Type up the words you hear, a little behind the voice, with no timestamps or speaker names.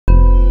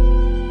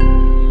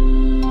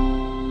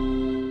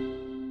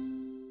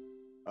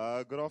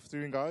Good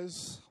afternoon,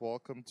 guys.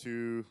 Welcome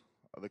to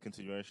the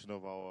continuation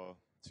of our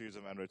series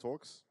of Android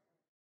talks.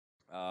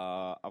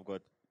 I've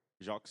got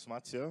Jacques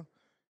Smuts here.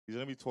 He's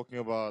going to be talking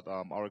about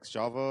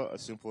RxJava,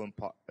 as simple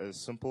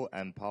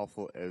and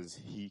powerful as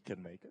he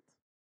can make it.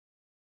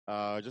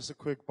 Just a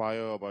quick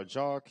bio about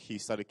Jacques. He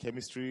studied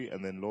chemistry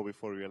and then law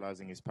before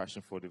realizing his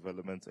passion for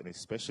development, and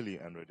especially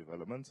Android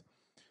development.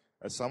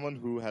 As someone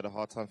who had a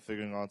hard time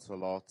figuring out a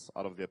lot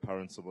out of the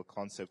apparent simple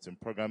concepts in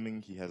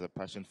programming, he has a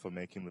passion for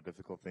making the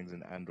difficult things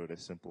in Android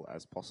as simple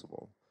as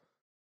possible.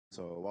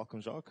 So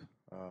welcome, Jacques.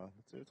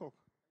 Let's do your talk.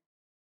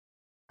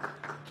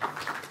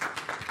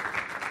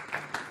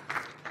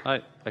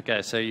 Hi.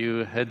 Okay, so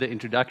you heard the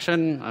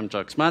introduction. I'm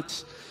Jacques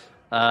Smuts.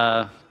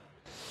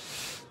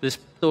 This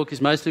talk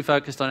is mostly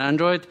focused on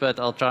Android, but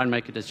I'll try and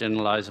make it as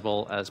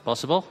generalizable as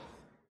possible.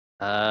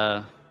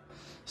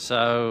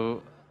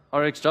 So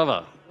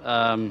RxJava.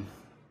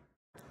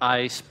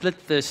 I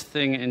split this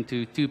thing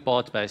into two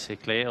parts,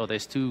 basically, or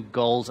there's two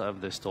goals of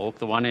this talk.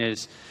 The one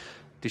is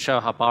to show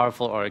how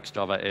powerful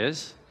RxJava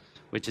is,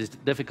 which is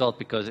difficult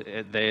because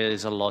there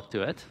is a lot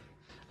to it.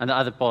 And the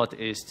other part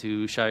is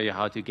to show you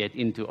how to get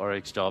into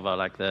RxJava.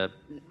 Like the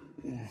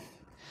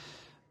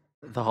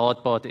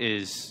hard part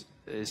is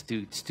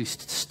to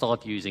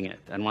start using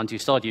it. And once you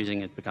start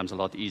using it, it becomes a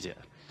lot easier.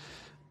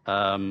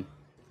 I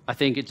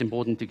think it's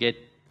important to get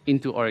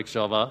into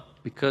RxJava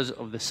because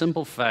of the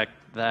simple fact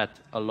that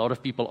a lot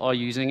of people are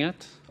using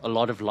it. A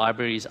lot of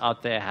libraries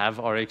out there have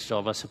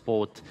RxJava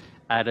support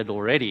added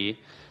already.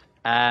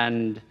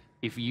 And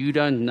if you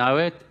don't know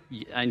it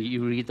and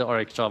you read the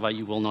RxJava,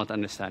 you will not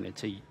understand it.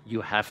 So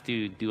you have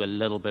to do a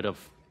little bit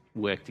of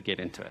work to get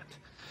into it.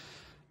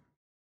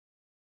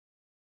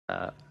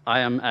 I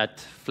am at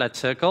Flat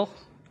Circle.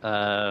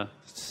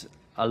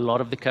 A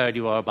lot of the code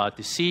you are about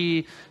to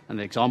see and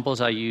the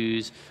examples I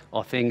use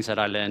are things that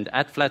I learned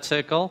at Flat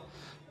Circle.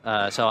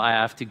 So I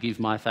have to give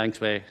my thanks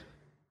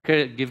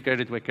give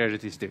credit where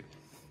credit is due.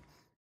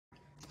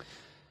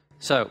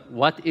 So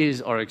what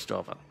is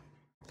RxJava?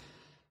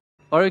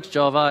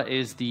 RxJava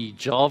is the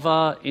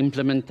Java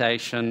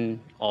implementation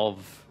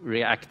of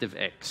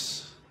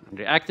ReactiveX.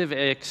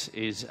 ReactiveX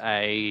is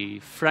a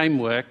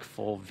framework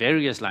for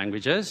various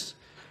languages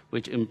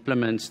which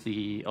implements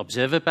the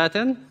observer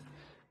pattern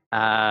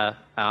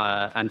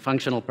and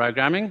functional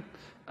programming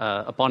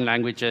upon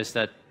languages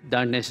that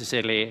don't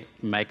necessarily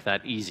make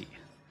that easy.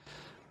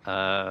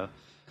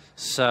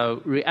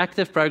 So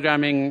reactive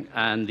programming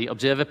and the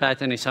observer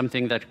pattern is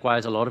something that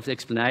requires a lot of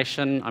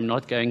explanation. I'm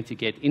not going to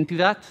get into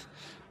that.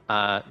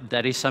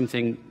 That is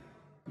something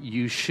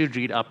you should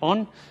read up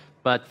on.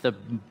 But the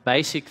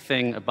basic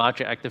thing about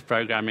reactive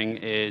programming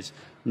is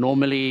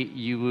normally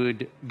you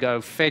would go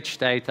fetch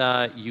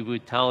data, you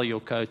would tell your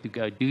code to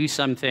go do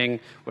something,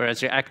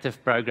 whereas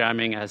reactive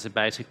programming has a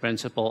basic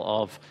principle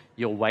of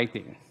you're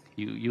waiting.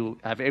 You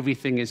have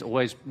everything is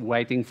always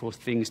waiting for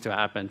things to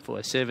happen, for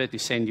a server to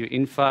send you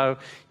info,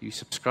 you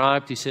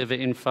subscribe to server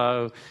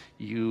info,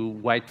 you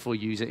wait for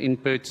user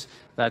inputs,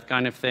 that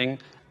kind of thing.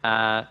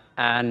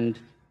 And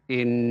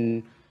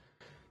in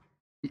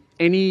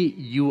any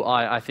UI,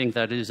 I think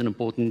that is an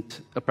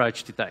important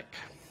approach to take.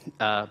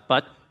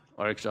 But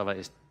RxJava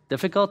is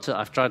difficult, so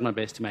I've tried my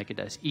best to make it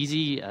as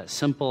easy, as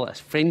simple,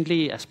 as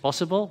friendly as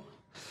possible.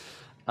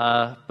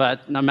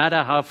 But no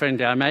matter how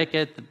friendly I make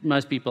it,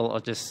 most people are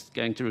just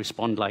going to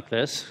respond like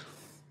this.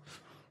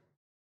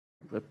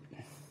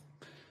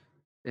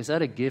 Is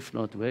that a GIF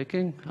not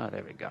working? Oh,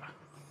 there we go.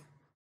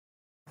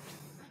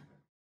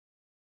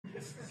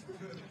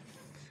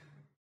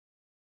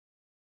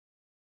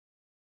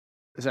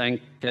 So in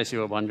case you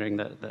were wondering,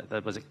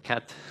 that was a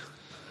cat.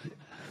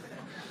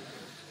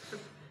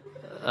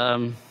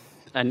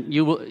 And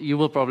you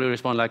will probably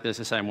respond like this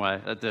the same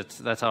way.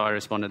 That's how I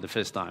responded the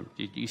first time.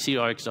 You see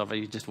RxJava,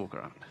 you just walk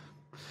around.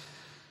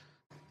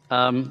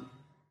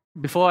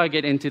 Before I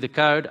get into the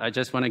code, I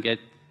just want to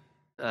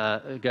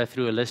go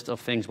through a list of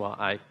things what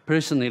I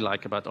personally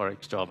like about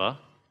RxJava.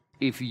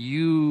 If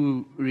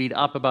you read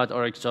up about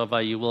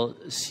RxJava, you will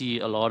see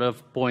a lot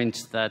of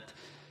points that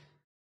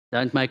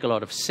don't make a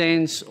lot of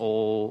sense,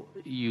 or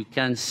you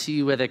can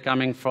see where they're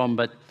coming from.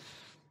 But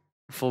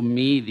for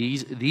me,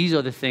 these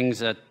are the things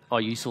that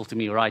are useful to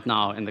me right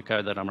now in the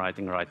code that I'm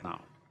writing right now.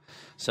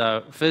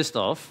 So first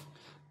off,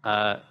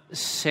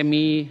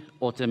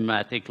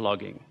 semi-automatic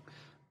logging.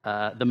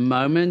 The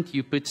moment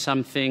you put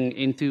something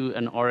into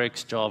an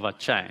RxJava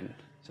chain,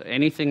 so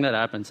anything that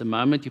happens, the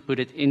moment you put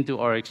it into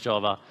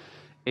RxJava,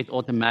 it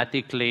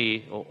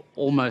automatically, or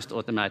almost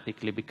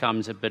automatically,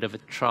 becomes a bit of a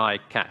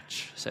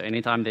try-catch. So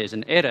anytime there's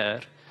an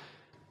error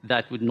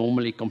that would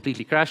normally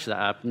completely crash the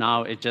app,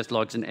 now it just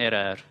logs an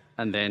error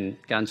and then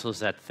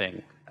cancels that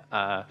thing.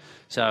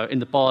 So in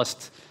the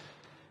past,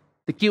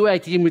 the QA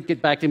team would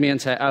get back to me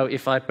and say, oh,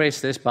 if I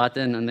press this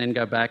button and then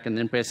go back and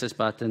then press this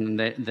button, and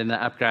then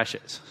the app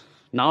crashes.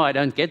 Now I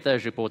don't get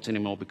those reports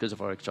anymore because of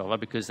RxJava,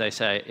 because they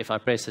say, if I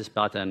press this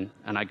button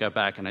and I go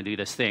back and I do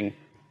this thing,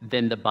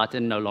 then the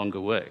button no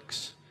longer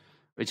works,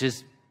 which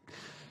is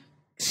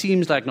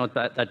seems like not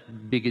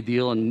that big a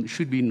deal and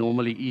should be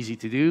normally easy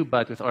to do,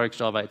 but with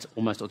RxJava, it's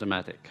almost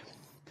automatic.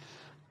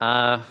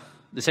 The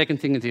second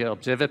thing is the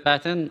observer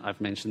pattern.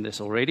 I've mentioned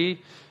this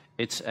already.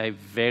 It's a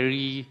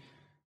very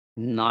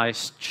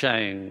nice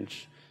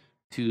change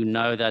to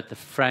know that the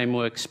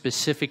framework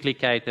specifically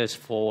caters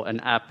for an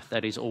app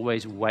that is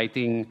always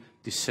waiting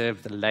to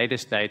serve the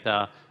latest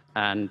data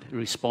and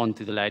respond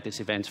to the latest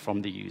events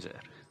from the user.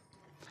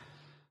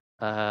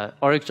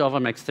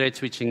 RxJava makes thread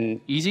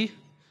switching easy.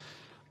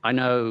 I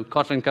know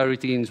Kotlin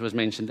coroutines was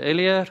mentioned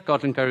earlier.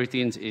 Kotlin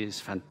coroutines is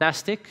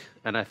fantastic,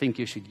 and I think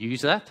you should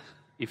use that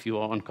if you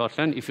are on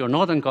Kotlin. If you're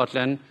not on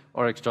Kotlin,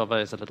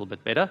 RxJava is a little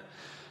bit better.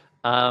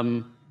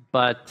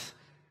 But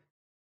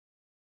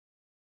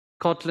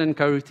Kotlin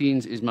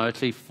coroutines is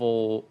mostly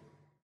for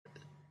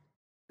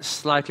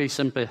slightly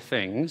simpler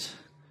things.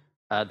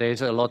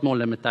 There's a lot more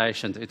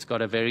limitations. It's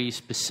got a very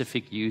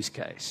specific use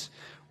case,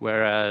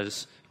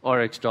 whereas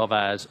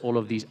RxJava has all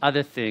of these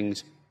other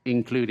things,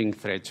 including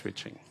thread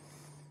switching.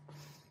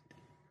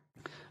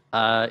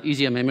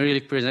 Easier memory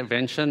leak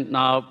prevention.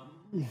 Now,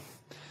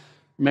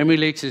 memory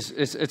leaks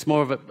it's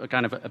more of a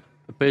kind of a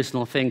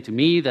personal thing to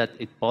me, that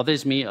it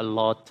bothers me a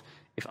lot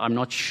if I'm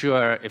not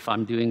sure if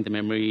I'm doing the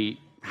memory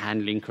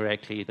handling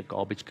correctly, the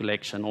garbage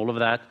collection, all of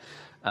that.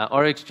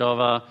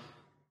 RxJava,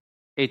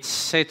 it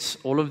sets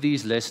all of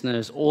these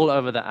listeners all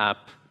over the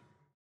app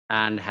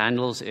and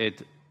handles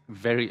it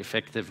very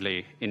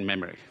effectively in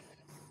memory.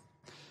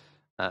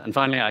 And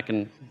finally, I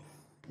can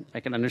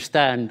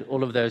understand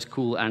all of those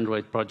cool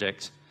Android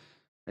projects.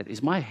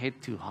 Is my head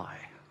too high?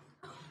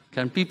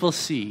 Can people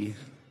see?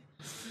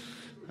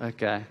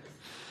 Okay.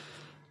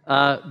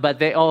 But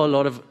there are a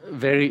lot of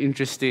very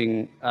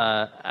interesting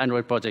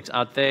Android projects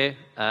out there,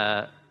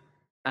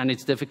 and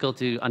it's difficult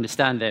to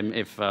understand them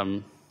if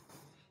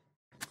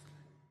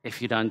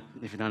you don't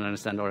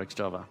understand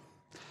RxJava.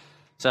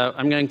 So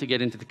I'm going to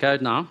get into the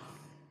code now,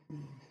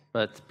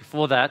 but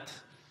before that,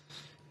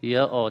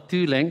 here are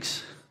 2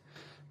 links.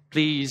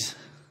 Please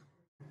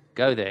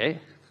go there.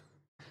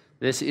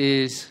 This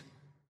is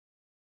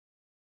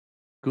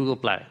Google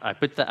Play. I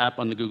put the app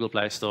on the Google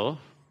Play Store.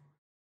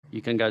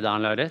 You can go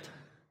download it.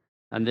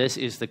 And this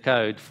is the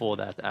code for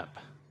that app.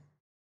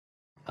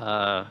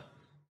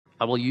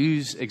 I will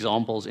use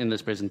examples in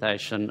this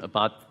presentation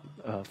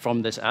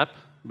from this app,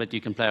 but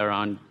you can play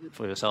around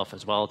for yourself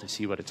as well to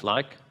see what it's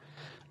like.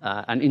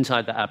 And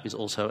inside the app is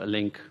also a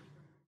link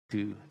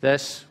to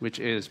this, which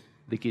is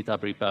the GitHub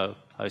repo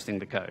hosting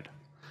the code.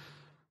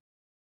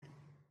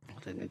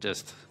 Let me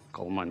just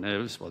calm my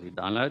nerves while you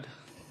download.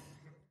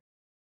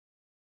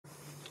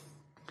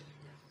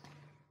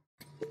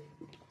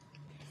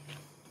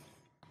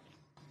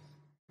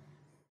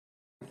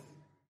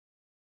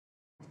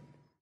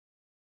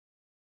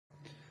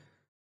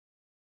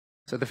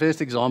 So the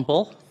first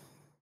example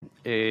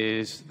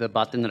is the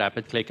button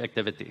rapid click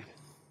activity.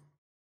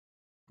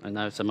 I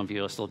know some of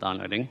you are still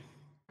downloading.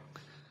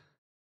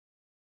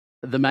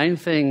 The main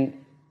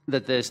thing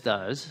that this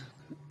does,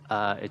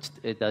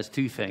 it does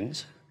 2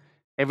 things.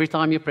 Every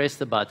time you press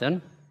the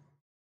button,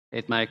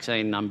 it makes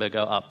a number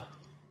go up.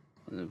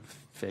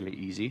 Fairly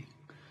easy.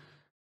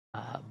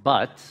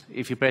 But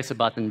if you press a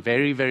button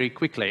very, very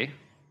quickly,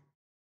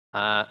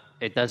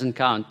 it doesn't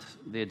count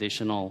the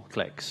additional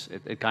clicks.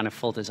 It kind of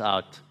filters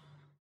out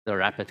the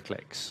rapid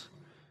clicks.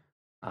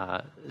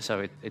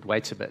 So it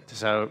waits a bit.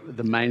 So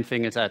the main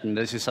thing is that, and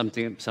this is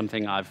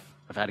something I've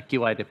had a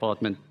QA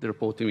department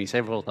report to me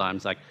several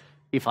times, like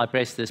if I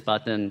press this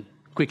button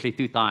quickly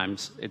 2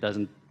 times, it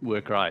doesn't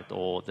work right,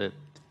 or the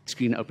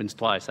screen opens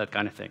twice, that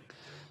kind of thing.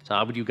 So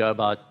how would you go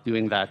about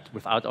doing that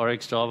without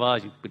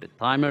RxJava? You put a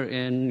timer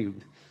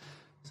in,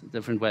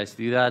 different ways to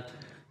do that.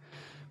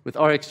 With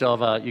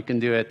RxJava, you can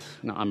do it.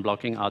 Now, I'm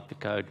blocking out the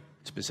code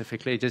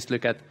specifically. Just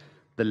look at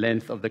the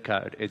length of the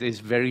code. It is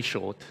very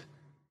short.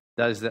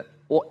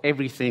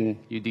 Everything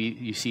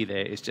you see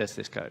there is just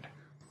this code.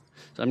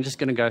 So I'm just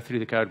going to go through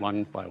the code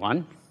one by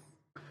one.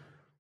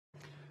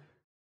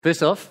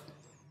 First off,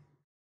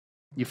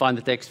 you find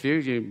the text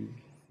view.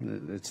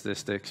 It's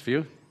this text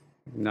view.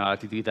 You know how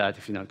to do that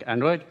if you know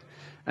Android.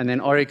 And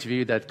then Rx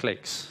view that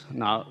clicks.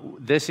 Now,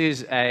 this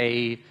is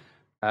a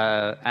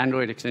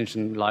Android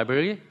extension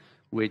library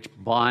which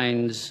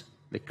binds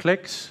the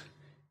clicks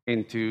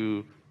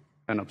into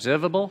an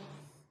observable,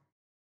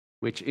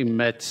 which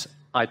emits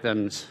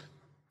items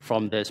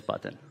from this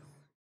button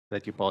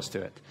that you pass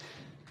to it.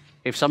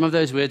 If some of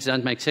those words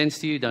don't make sense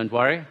to you, don't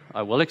worry.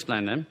 I will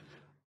explain them.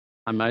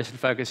 I'm mostly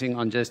focusing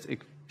on just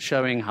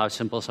showing how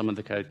simple some of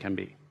the code can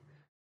be.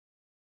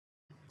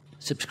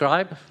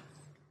 Subscribe.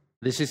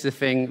 This is the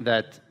thing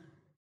that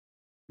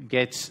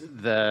gets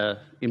the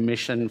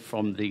emission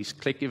from these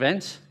click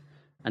events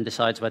and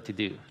decides what to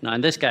do. Now, in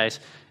this case,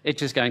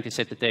 it's just going to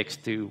set the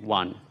text to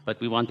 1,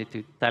 but we want it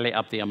to tally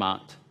up the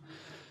amount.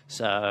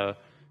 So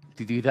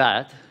to do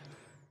that,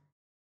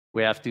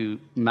 we have to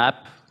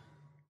map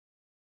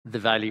the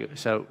value.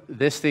 So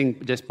this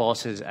thing just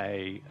passes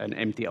an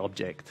empty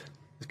object.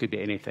 This could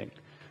be anything.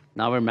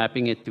 Now we're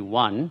mapping it to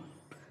 1,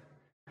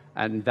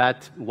 and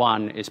that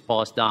 1 is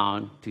passed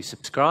down to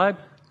subscribe,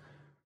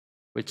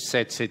 which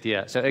sets it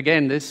here. So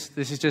again, this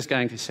is just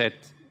going to set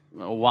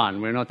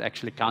 1. We're not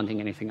actually counting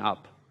anything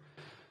up.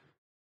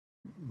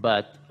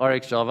 But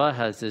RxJava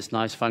has this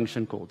nice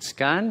function called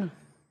scan.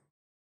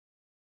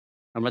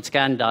 And what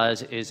scan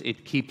does is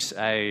it keeps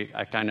a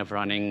kind of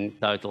running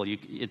total.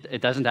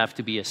 It doesn't have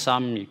to be a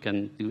sum. You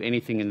can do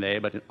anything in there,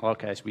 but in our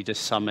case, we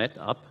just sum it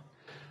up,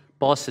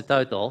 pass the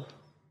total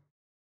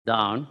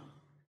down,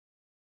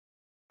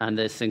 and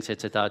this thing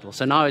sets a total.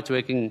 So now it's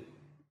working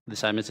the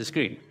same as the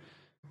screen.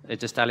 It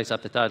just tallies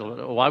up the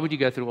total. Why would you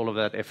go through all of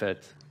that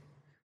effort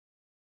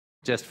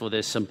just for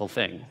this simple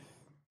thing?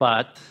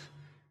 But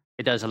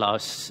it does allow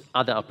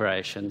other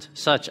operations,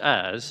 such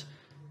as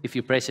if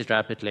you press it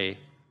rapidly,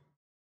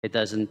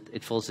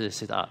 it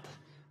filters it out.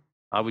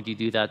 How would you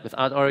do that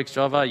without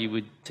RxJava? You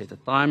would set a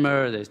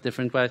timer. There's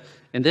different ways.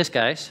 In this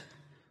case,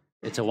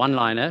 it's a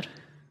one-liner,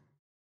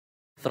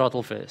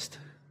 throttle first.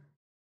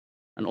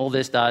 And all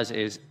this does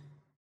is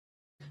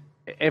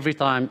every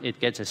time it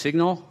gets a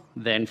signal,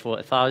 then for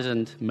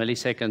 1,000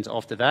 milliseconds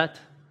after that,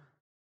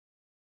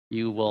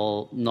 you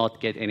will not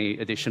get any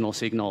additional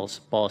signals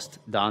passed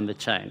down the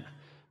chain.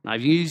 Now,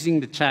 I'm using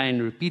the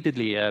chain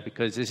repeatedly here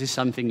because this is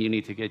something you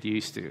need to get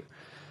used to.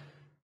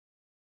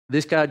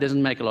 This code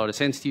doesn't make a lot of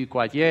sense to you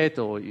quite yet,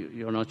 or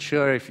you're not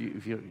sure if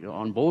you're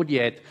on board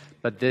yet,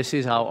 but this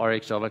is how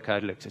RxJava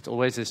code looks. It's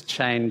always this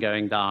chain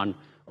going down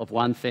of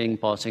one thing,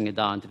 passing it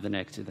down to the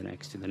next, to the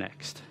next, to the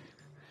next.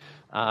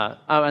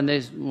 And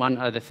there's one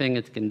other thing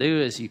it can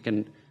do is you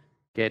can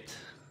get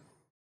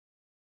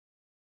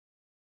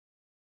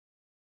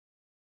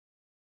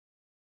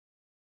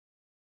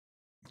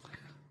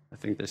I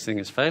think this thing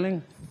is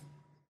failing.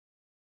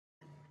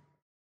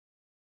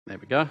 There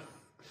we go.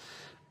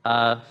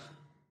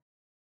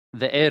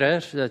 The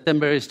error, the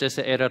Timber is just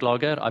an error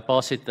logger. I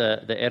pass it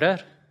the error,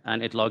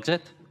 and it logs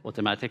it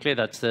automatically.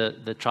 That's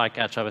the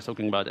try-catch I was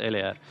talking about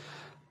earlier.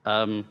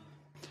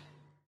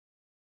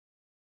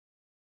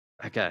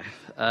 Okay.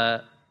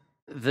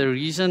 The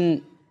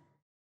reason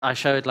I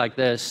show it like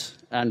this,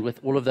 and with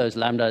all of those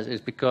lambdas, is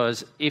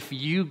because if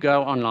you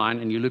go online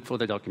and you look for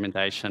the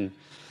documentation,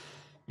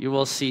 you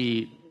will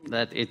see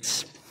that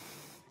it's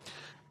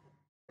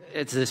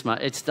this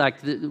much. It's like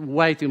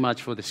way too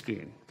much for the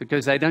screen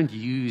because they don't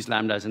use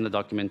lambdas in the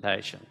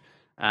documentation.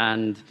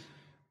 And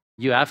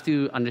you have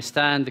to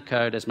understand the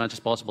code as much as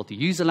possible to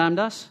use the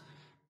lambdas,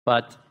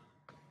 but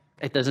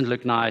it doesn't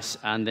look nice,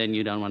 and then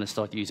you don't want to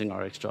start using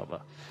RxJava.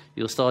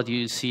 You'll start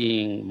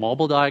seeing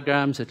marble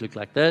diagrams that look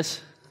like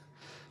this,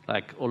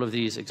 like all of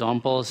these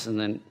examples, and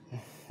then,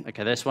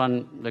 okay, this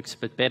one looks a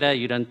bit better.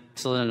 You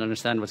still don't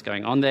understand what's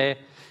going on there.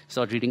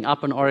 Start reading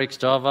up on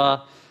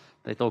RxJava.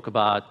 They talk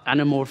about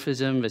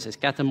anamorphism versus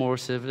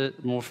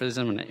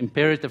catamorphism and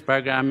imperative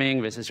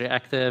programming versus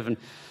reactive. And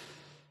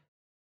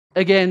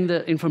again,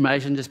 the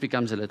information just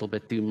becomes a little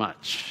bit too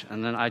much.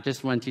 And then I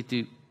just want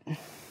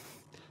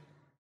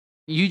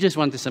you just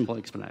want a simple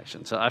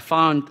explanation. So I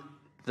found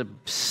the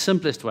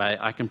simplest way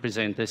I can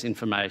present this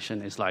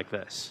information is like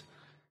this.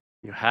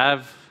 You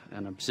have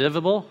an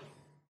observable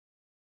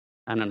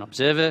and an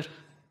observer,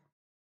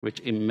 which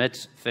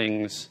emits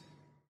things.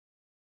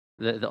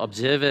 The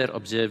observer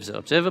observes the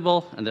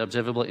observable, and the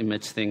observable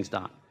emits things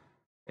down.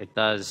 It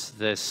does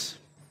this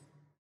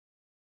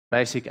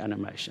basic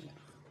animation.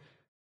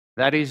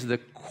 That is the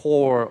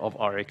core of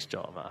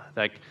RxJava.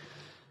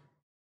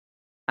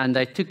 And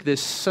they took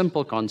this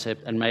simple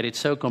concept and made it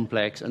so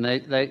complex, and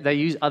they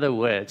use other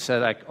words, so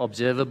like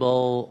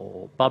observable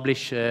or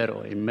publisher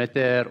or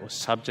emitter or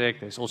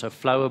subject. There's also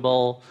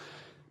flowable,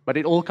 but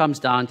it all comes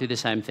down to the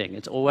same thing.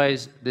 It's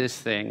always this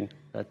thing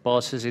that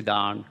passes it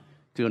down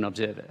to an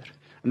observer.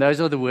 And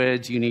those are the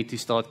words you need to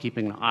start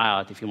keeping an eye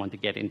out if you want to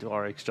get into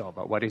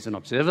RxJava. What is an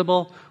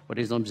observable? What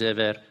is an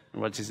observer?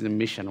 And what is an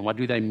emission? And what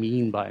do they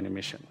mean by an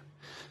emission?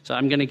 So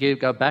I'm going to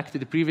go back to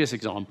the previous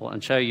example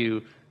and show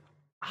you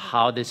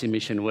how this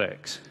emission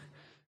works.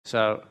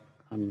 So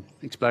I'm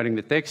exploding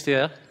the text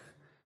here.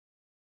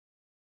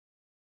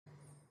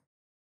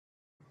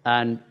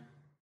 And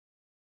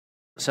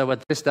so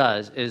what this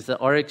does is the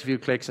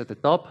RxView clicks at the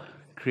top,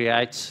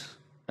 creates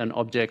an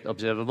object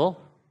observable,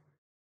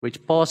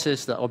 which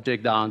passes the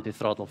object down to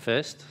throttle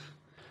first.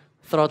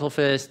 Throttle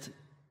first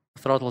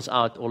throttles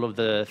out all of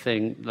the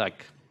thing,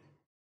 like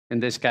in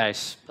this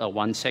case, a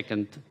 1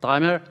 second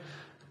timer,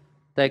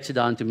 takes it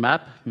down to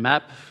map.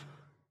 Map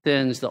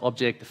turns the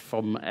object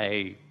from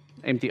an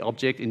empty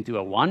object into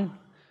a 1,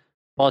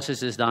 passes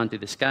this down to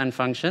the scan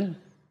function,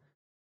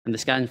 and the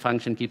scan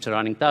function keeps a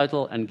running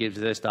total and gives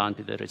this down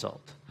to the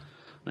result.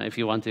 Now, if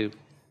you want to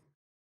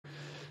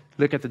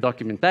look at the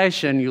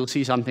documentation, you'll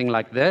see something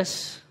like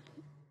this,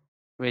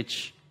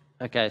 which,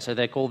 okay, so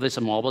they call this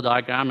a marble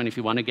diagram, and if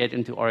you want to get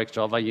into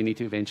RxJava, you need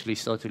to eventually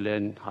start to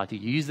learn how to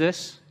use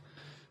this.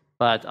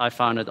 But I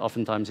found that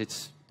oftentimes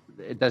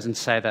it doesn't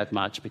say that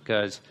much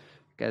because,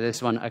 okay,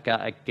 this one, okay,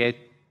 I get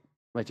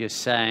what you're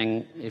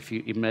saying if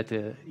you emit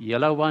a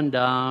yellow one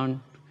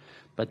down,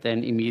 but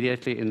then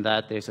immediately in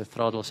that there's a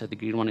throttle, so the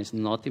green one is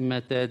not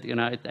emitted. You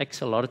know, it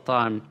takes a lot of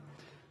time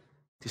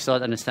to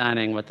start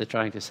understanding what they're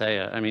trying to say.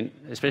 I mean,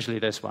 especially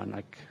this one,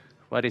 like,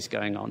 What is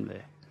going on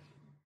there?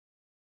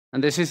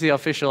 And this is the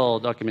official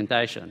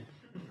documentation.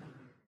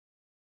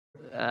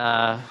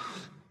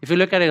 If you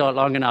look at it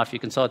long enough, you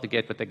can start to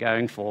get what they're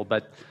going for.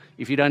 But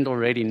if you don't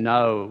already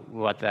know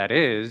what that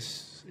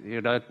is,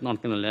 you're not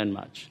going to learn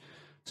much.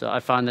 So I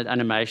find that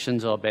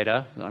animations are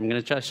better. I'm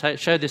going to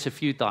show this a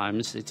few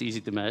times. It's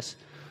easy to miss.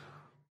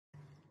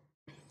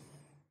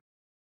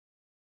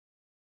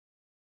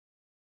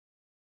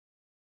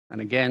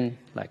 And again,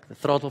 like the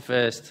throttle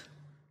first,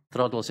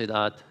 throttles it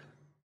out,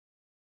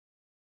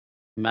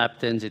 map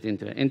turns it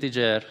into an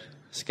integer,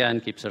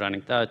 scan keeps a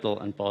running total,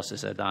 and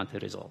passes it down to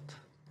result.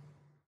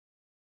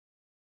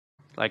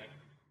 Like,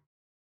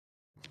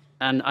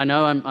 and I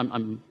know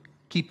I'm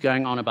keep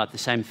going on about the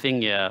same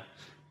thing here,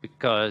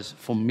 because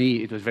for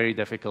me it was very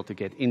difficult to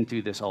get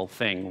into this whole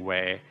thing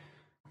where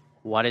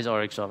what is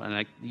RxJava, and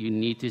like you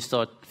need to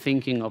start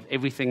thinking of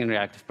everything in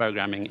reactive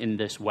programming in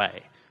this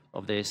way.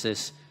 Of there's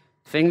this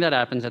thing that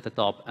happens at the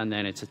top, and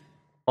then it's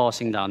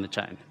passing down the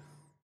chain.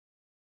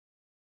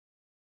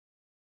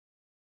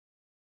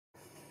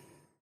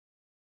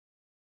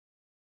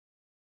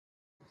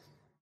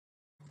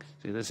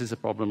 See, this is a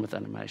problem with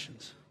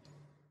animations.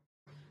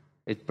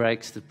 It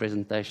breaks the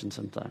presentation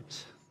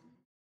sometimes.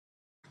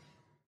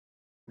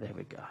 There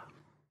we go.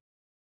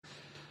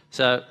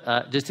 So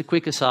just a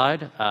quick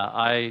aside,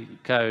 I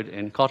code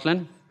in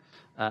Kotlin.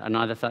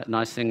 Another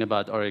nice thing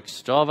about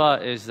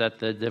RxJava is that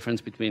the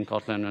difference between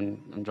Kotlin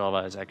and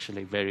Java is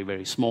actually very,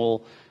 very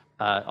small.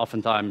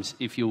 Oftentimes,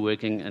 if you're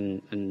working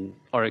in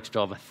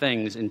RxJava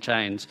things, in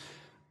chains,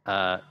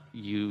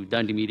 you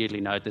don't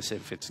immediately notice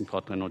if it's in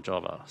Kotlin or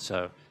Java.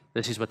 So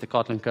this is what the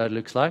Kotlin code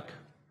looks like.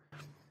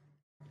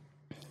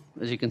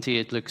 As you can see,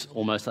 it looks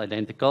almost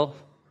identical.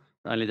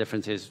 The only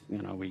difference is,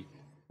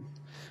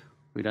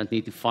 we don't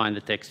need to find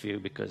the text view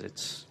because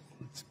it's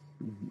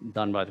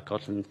done by the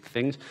Kotlin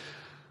things.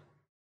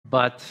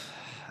 But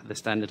the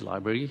standard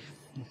library,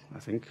 I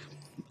think.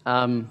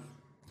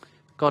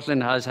 Kotlin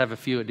does have a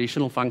few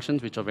additional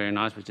functions which are very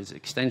nice, which is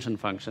extension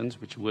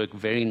functions, which work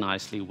very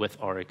nicely with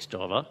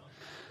RxJava.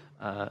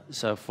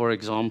 So for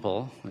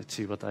example, let's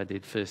see what I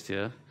did first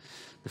here.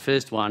 The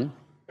first one,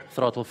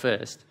 throttle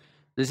first.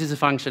 This is a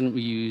function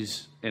we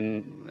use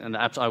in the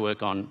apps I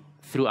work on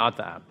throughout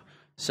the app.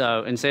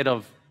 So instead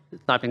of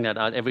typing that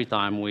out every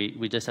time,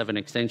 we just have an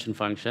extension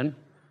function,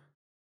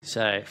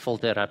 say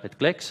filter rapid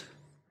clicks,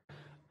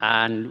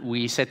 and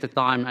we set the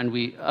time, and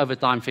we over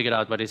time figured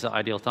out what is the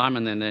ideal time,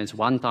 and then there's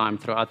one time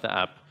throughout the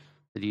app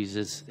that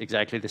uses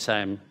exactly the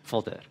same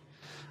filter.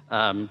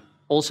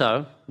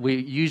 Also, we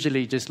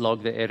usually just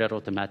log the error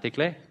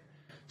automatically.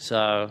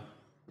 So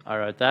I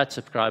wrote that,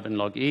 subscribe and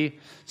log E.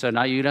 So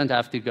now you don't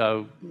have to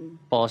go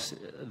past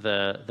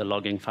the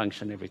logging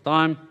function every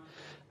time.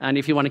 And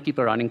if you want to keep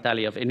a running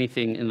tally of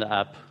anything in the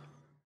app,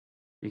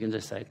 you can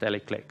just say tally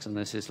clicks, and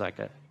this is like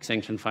an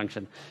extension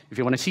function. If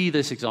you want to see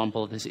this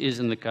example, this is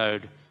in the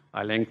code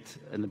I linked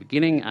in the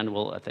beginning and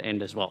will at the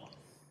end as well.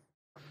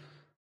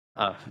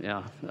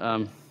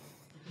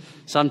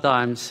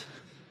 Sometimes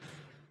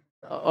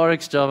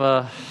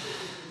RxJava,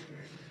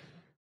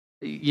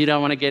 you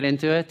don't want to get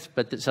into it,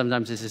 but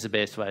sometimes this is the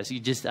best way. So you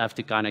just have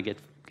to kind of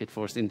get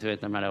forced into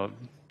it no matter what.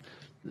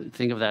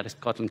 Think of that as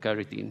Kotlin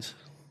coroutines.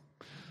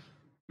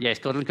 Yes,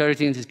 Kotlin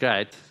coroutines is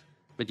great,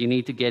 but you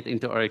need to get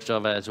into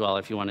RxJava as well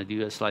if you want to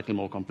do slightly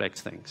more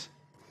complex things.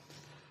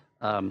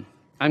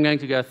 I'm going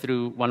to go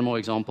through one more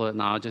example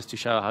now just to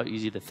show how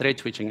easy the thread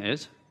switching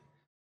is.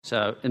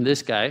 So in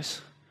this case,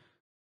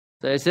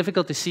 it's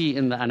difficult to see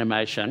in the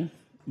animation,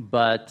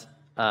 but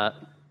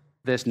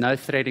there's no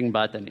threading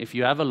button. If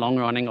you have a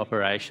long-running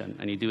operation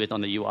and you do it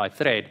on the UI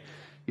thread,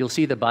 you'll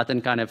see the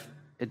button kind of,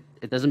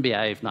 it doesn't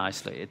behave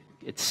nicely.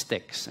 It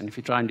sticks. And if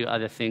you try and do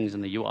other things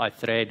in the UI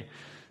thread,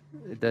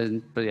 it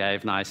doesn't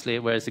behave nicely,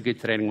 whereas the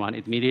good threading one,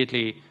 it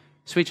immediately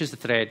switches the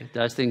thread,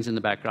 does things in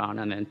the background,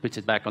 and then puts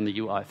it back on the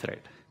UI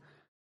thread.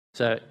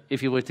 So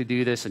if you were to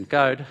do this in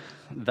code,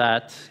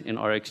 that in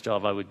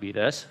RxJava would be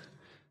this.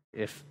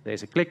 If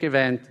there's a click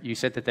event, you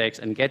set the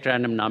text, and get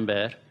random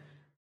number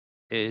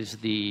is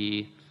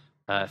the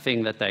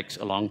thing that takes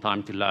a long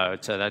time to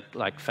load. So that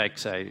like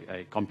fakes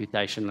a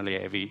computationally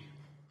heavy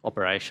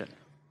operation.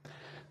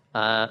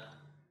 But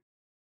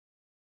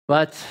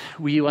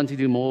we want to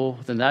do more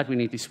than that. We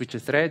need to switch a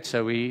thread.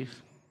 So we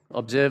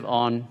observe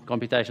on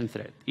computation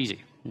thread.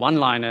 Easy.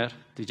 One-liner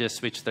to just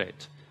switch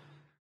threads.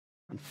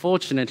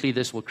 Unfortunately,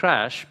 this will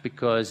crash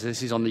because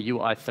this is on the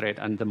UI thread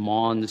and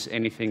demands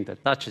anything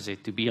that touches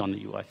it to be on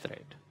the UI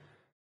thread.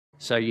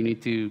 So you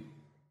need to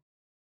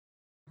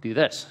do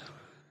this.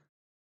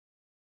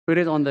 Put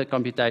it on the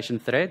computation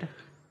thread,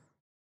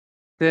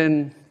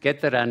 then get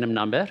the random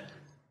number,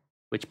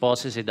 which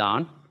passes it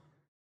down,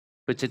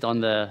 puts it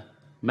on the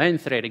main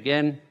thread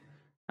again,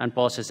 and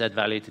passes that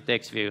value to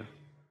text view.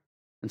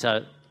 And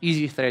so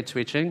easy thread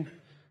switching.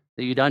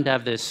 You don't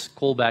have this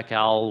callback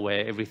hell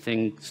where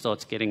everything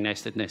starts getting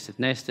nested.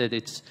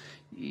 It's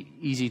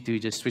easy to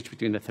just switch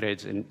between the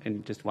threads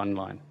in just one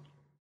line.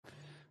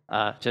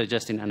 So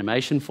just in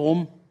animation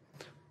form.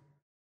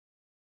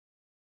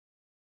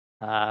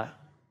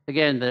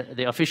 again,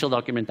 the official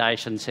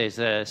documentation says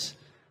this.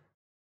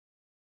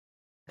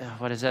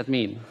 What does that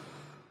mean?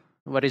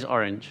 What is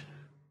orange?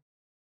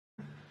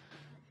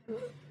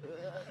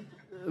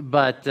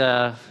 But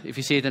if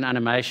you see it in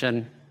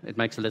animation, it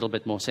makes a little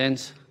bit more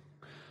sense.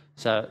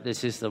 So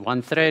this is the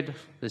one thread.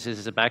 This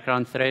is the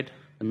background thread,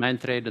 the main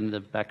thread and the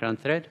background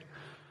thread.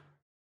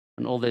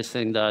 And all this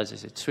thing does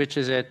is it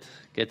switches it,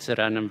 gets a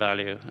random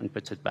value, and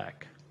puts it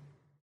back.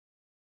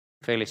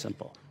 Fairly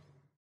simple.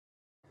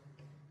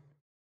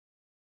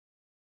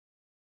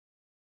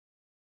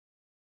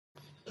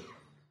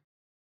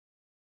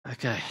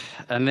 Okay,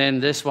 and then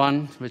this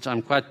one, which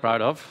I'm quite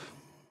proud of.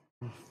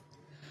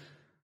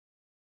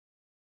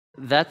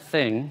 That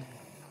thing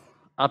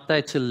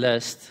updates a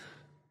list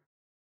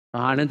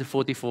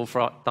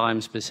 144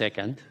 times per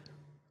second.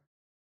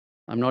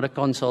 I'm not a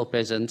console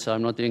peasant, so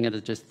I'm not doing it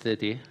at just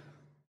 30.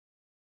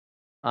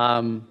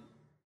 And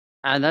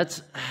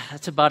that's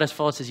about as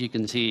fast as you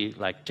can see,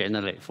 like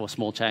generally, for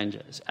small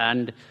changes.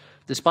 And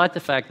despite the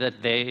fact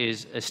that there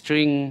is a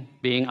string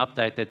being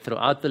updated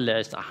throughout the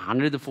list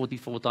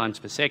 144 times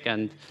per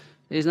second,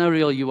 there's no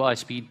real UI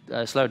speed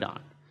slowdown.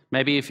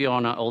 Maybe if you're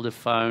on an older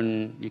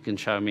phone, you can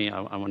show me.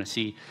 I want to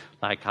see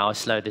like how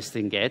slow this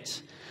thing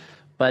gets.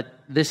 But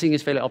this thing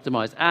is fairly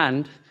optimized.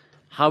 And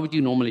how would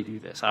you normally do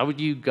this? How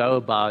would you go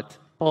about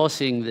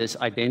passing this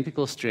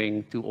identical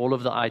string to all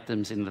of the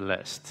items in the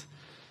list?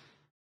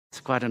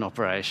 It's quite an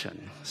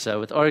operation. So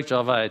with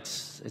RxJava,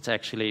 it's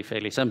actually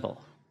fairly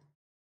simple.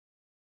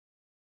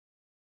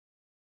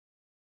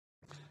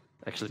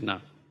 Actually, no.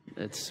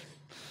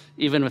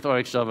 Even with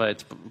RxJava,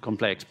 it's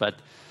complex, but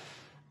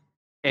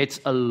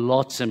it's a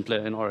lot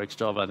simpler in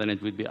RxJava than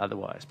it would be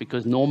otherwise.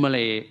 Because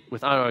normally,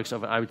 without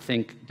RxJava, I would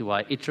think, do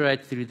I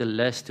iterate through the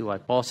list? Do I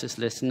pass this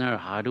listener?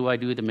 How do I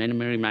do the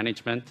memory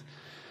management?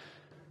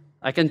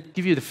 I can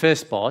give you the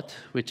first part,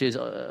 which is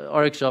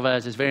RxJava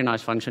has this very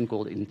nice function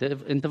called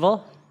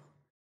interval.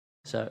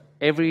 So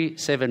every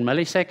 7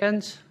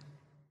 milliseconds,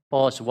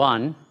 pass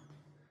 1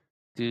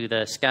 to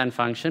the scan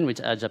function, which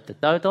adds up the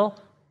total,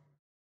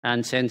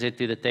 and sends it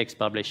to the text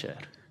publisher.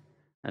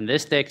 And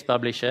this text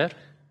publisher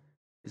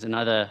is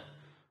another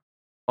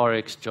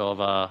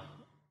RxJava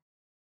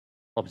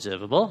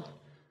observable.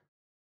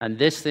 And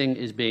this thing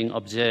is being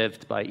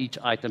observed by each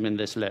item in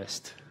this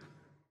list.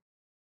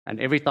 And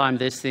every time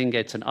this thing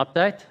gets an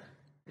update,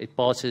 it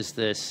passes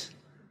this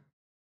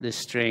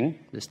string,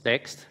 this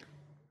text,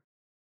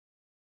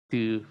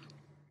 to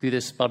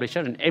this publisher.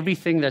 And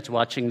everything that's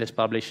watching this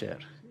publisher,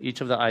 each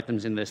of the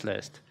items in this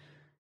list,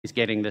 is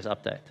getting this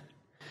update.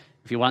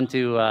 If you want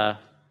to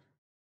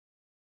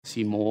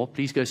see more,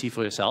 please go see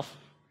for yourself,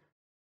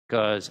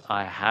 because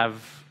I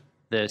have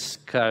this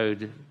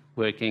code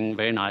working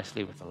very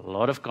nicely with a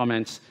lot of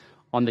comments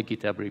on the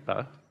GitHub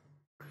repo.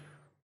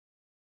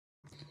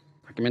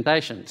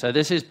 Documentation. So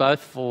this is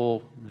both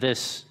for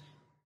this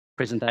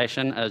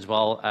presentation as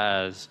well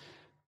as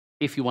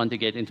if you want to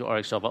get into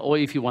RxJava or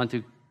if you want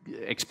to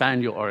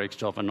expand your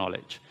RxJava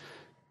knowledge.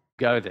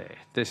 Go there.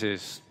 This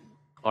is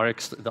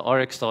the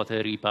Rx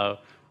starter repo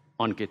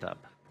on GitHub.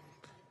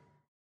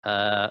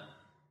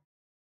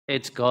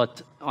 It's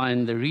got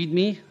on the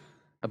README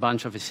a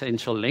bunch of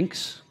essential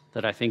links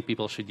that I think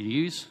people should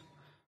use.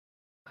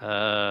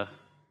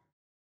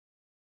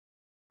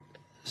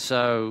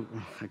 So,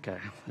 okay,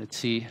 let's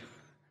see.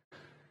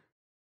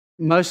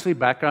 Mostly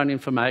background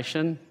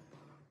information.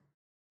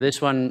 This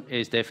one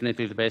is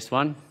definitely the best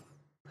one.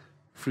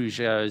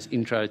 Frugio's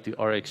Intro to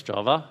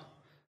RxJava,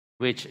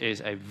 which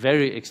is a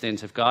very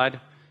extensive guide.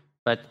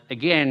 But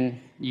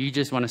again, you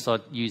just want to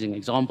start using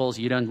examples.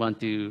 You don't want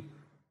to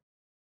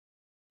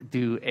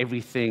do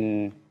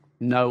everything,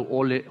 know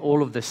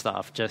all of the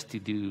stuff just to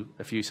do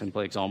a few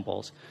simple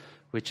examples,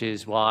 which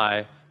is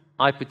why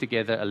I put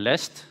together a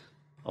list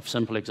of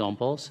simple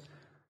examples.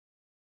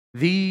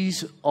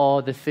 These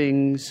are the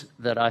things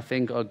that I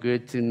think are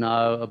good to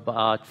know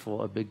about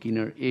for a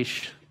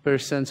beginner-ish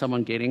person,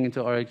 someone getting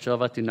into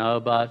RxJava, to know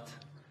about,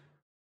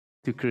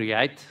 to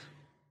create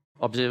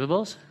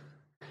observables.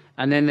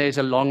 And then there's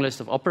a long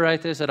list of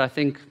operators that I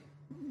think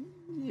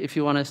if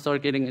you want to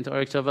start getting into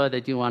RxJava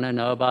that you want to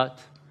know about.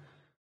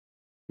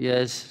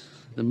 Yes,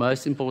 the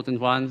most important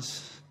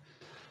ones.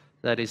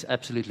 That is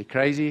absolutely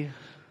crazy.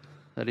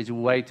 That is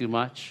way too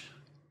much.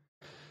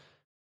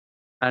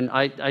 And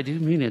I do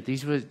mean it.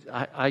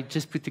 I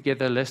just put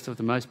together a list of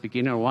the most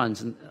beginner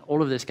ones, and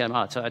all of this came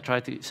out. So I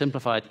tried to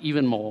simplify it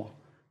even more.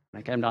 And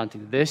I came down to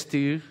this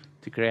two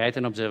to create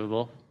an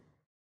observable.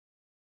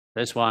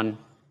 This one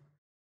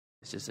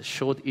is just a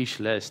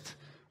short-ish list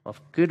of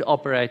good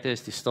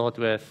operators to start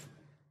with,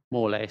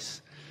 more or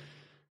less,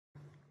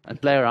 and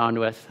play around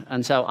with.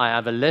 And so I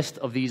have a list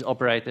of these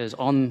operators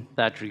on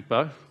that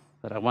repo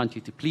that I want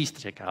you to please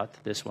check out.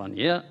 This one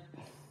here.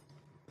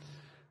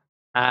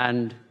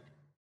 And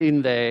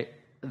in there,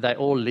 they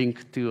all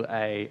link to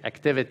an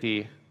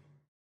activity,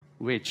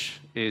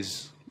 which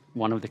is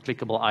one of the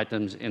clickable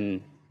items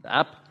in the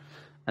app,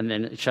 and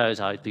then it shows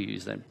how to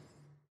use them.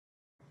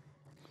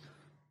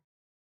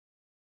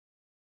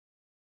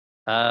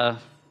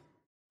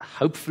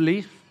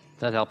 Hopefully,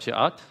 that helps you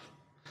out.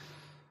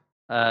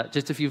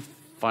 just a few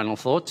final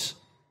thoughts.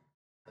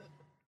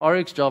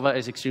 RxJava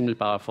is extremely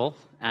powerful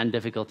and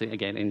difficult to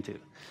get into.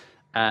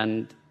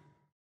 And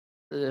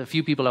a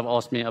few people have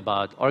asked me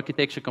about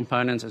architecture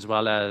components as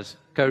well as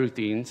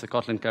coroutines, the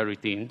Kotlin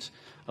coroutines,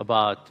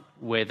 about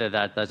whether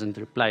that doesn't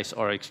replace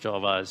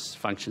RxJava's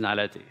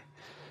functionality.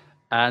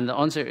 And the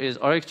answer is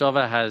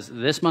RxJava has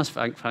this much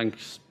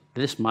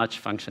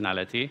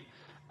functionality,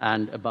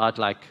 and about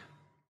like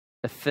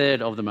a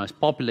third of the most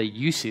popular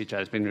usage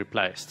has been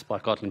replaced by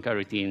Kotlin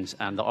coroutines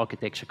and the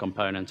architecture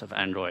components of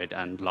Android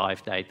and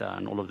live data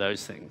and all of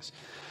those things.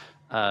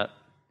 But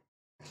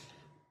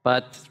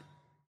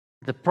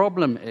the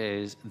problem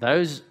is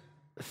those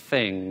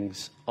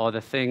things are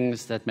the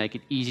things that make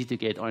it easy to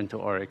get onto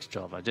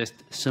RxJava, just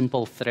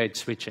simple thread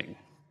switching.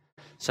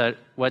 So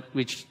what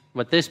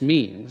this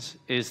means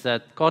is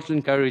that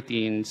Kotlin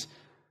coroutines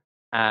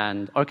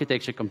and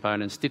architecture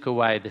components took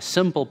away the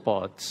simple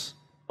parts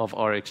of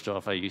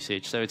RxJava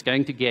usage. So it's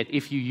going to get,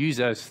 if you use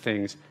those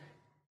things,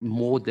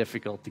 more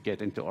difficult to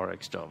get into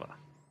RxJava.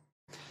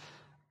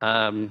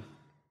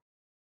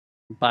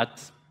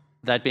 But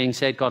that being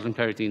said, Kotlin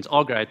coroutines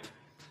are great,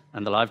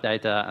 and the live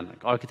data and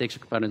like architecture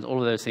components, all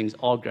of those things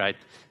are great,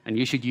 and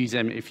you should use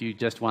them if you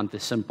just want the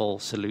simple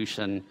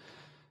solution.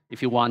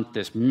 If you want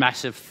this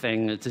massive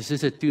thing, this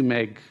is a 2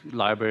 meg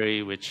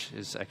library, which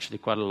is actually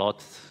quite a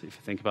lot if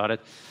you think about it,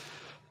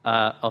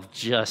 of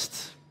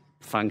just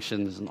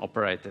functions and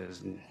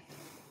operators.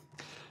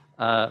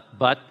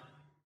 But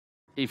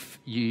if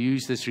you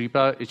use this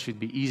repo, it should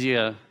be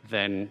easier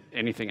than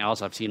anything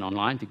else I've seen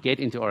online to get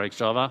into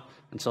RxJava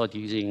and start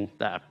using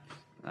the app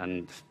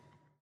and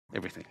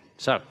everything.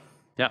 So,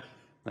 yeah,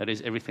 that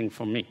is everything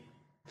from me.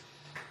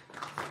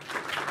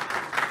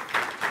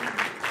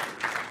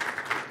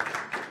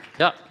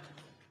 Yeah.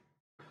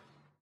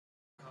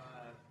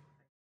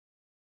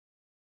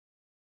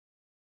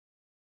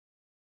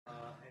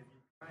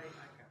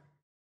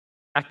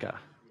 Akka?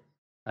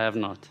 I have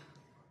not.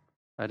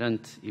 I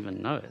don't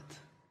even know it.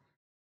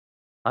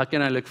 How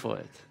can I look for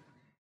it?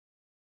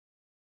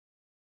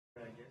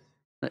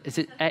 Is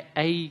it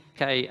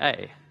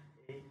AKA?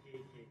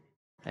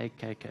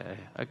 AKKA.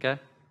 Okay.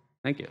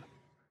 Thank you.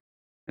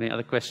 Any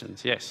other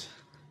questions? Yes.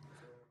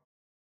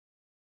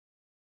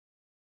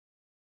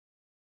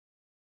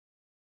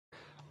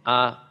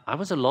 I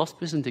was the last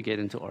person to get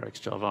into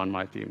RxJava on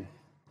my team.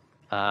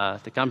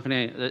 The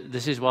company,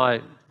 this is why,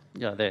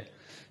 yeah, there,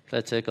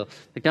 flat circle.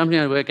 The company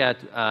I work at,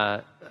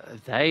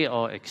 they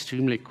are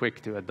extremely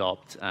quick to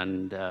adopt,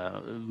 and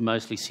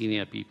mostly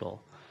senior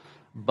people.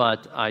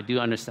 But I do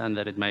understand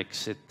that it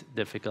makes it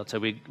difficult. So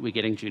we're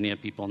getting junior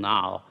people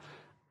now.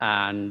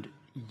 And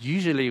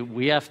usually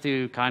we have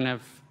to kind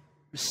of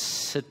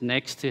sit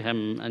next to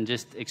him and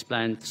just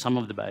explain some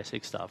of the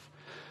basic stuff.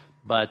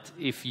 But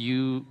if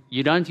you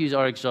don't use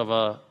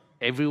RxJava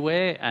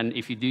everywhere, and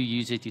if you do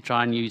use it, you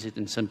try and use it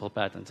in simple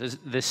patterns. It's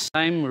the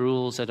same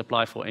rules that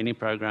apply for any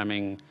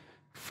programming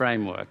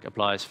framework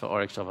applies for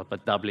RxJava,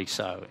 but doubly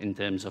so in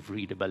terms of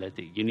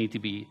readability. You need to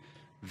be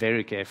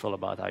very careful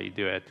about how you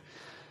do it.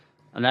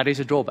 And that is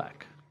a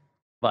drawback.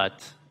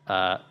 But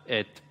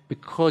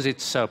because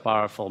it's so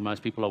powerful,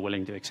 most people are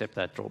willing to accept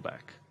that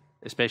drawback,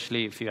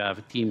 especially if you have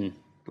a team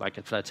like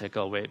at Flat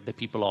Circle where the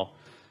people are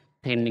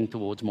tending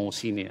towards more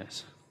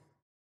seniors.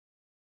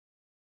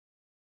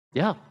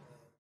 Yeah.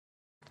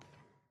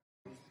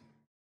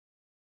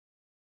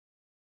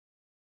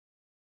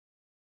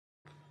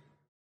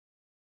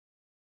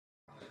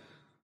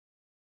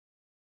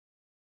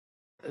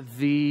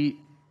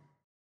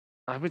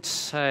 I would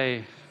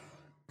say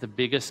the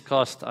biggest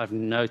cost I've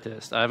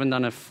noticed, I haven't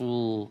done a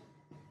full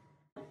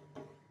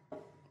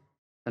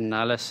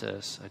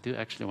analysis. I do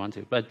actually want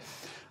to, but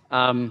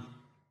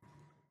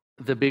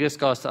the biggest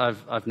cost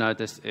I've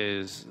noticed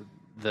is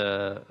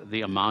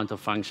the amount of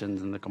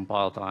functions and the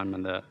compile time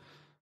and the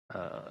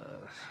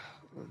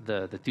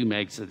 2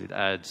 megs that it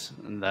adds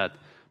and that.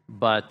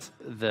 But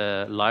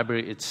the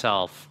library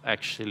itself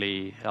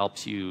actually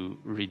helps you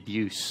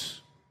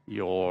reduce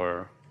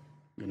your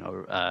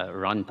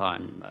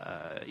runtime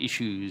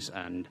issues,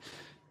 and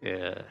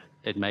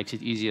it makes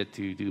it easier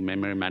to do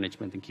memory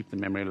management and keep the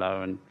memory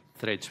low and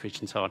thread switch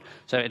and so on.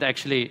 So it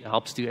actually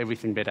helps do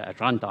everything better at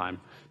runtime,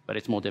 but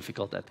it's more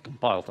difficult at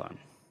compile time.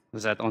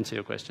 Does that answer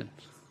your question?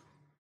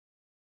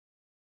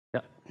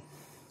 Yeah.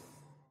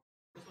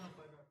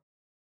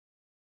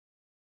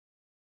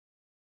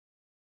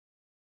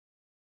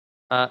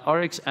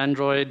 Rx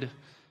Android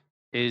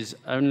is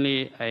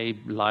only a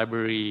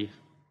library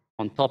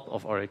on top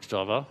of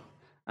RxJava,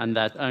 and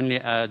that only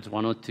adds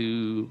 1 or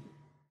 2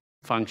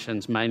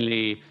 functions,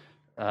 mainly,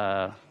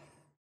 I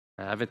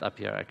have it up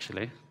here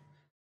actually.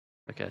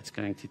 Okay, it's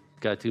going to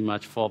go too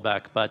much far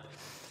back, but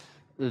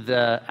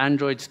the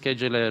Android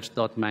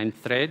schedulers.main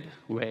thread,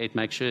 where it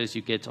makes sure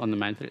you get on the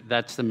main thread,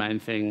 that's the main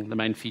thing, the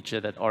main feature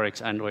that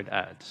Rx Android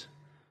adds.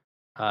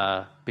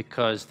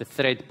 Because the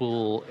thread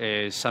pool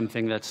is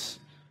something that's,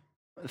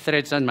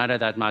 threads don't matter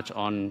that much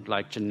on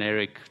like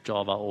generic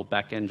Java or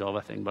backend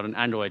Java thing, but on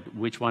Android,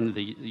 which one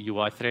the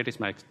UI thread is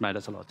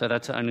matters a lot. So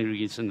that's the only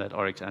reason that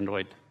Rx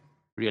Android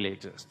really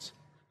exists.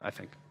 I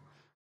think.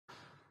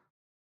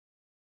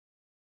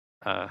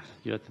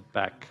 You're at the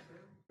back.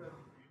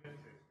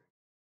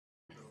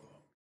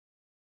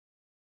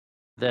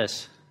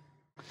 This.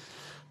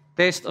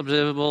 Test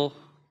observable,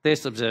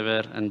 test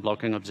observer, and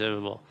blocking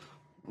observable.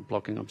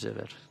 Blocking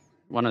observer.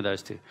 One of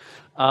those two.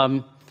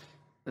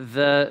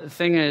 The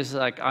thing is,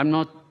 like, I'm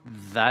not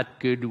that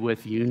good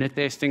with unit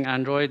testing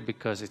Android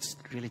because it's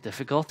really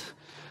difficult.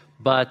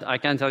 But I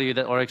can tell you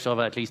that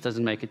RxJava at least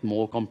doesn't make it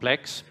more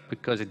complex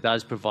because it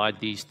does provide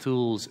these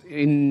tools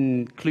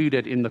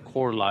included in the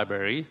core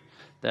library.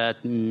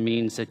 That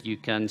means that you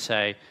can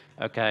say,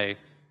 okay,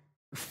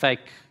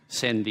 fake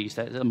send these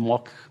data,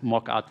 mock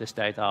out this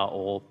data,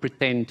 or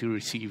pretend to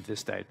receive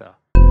this data.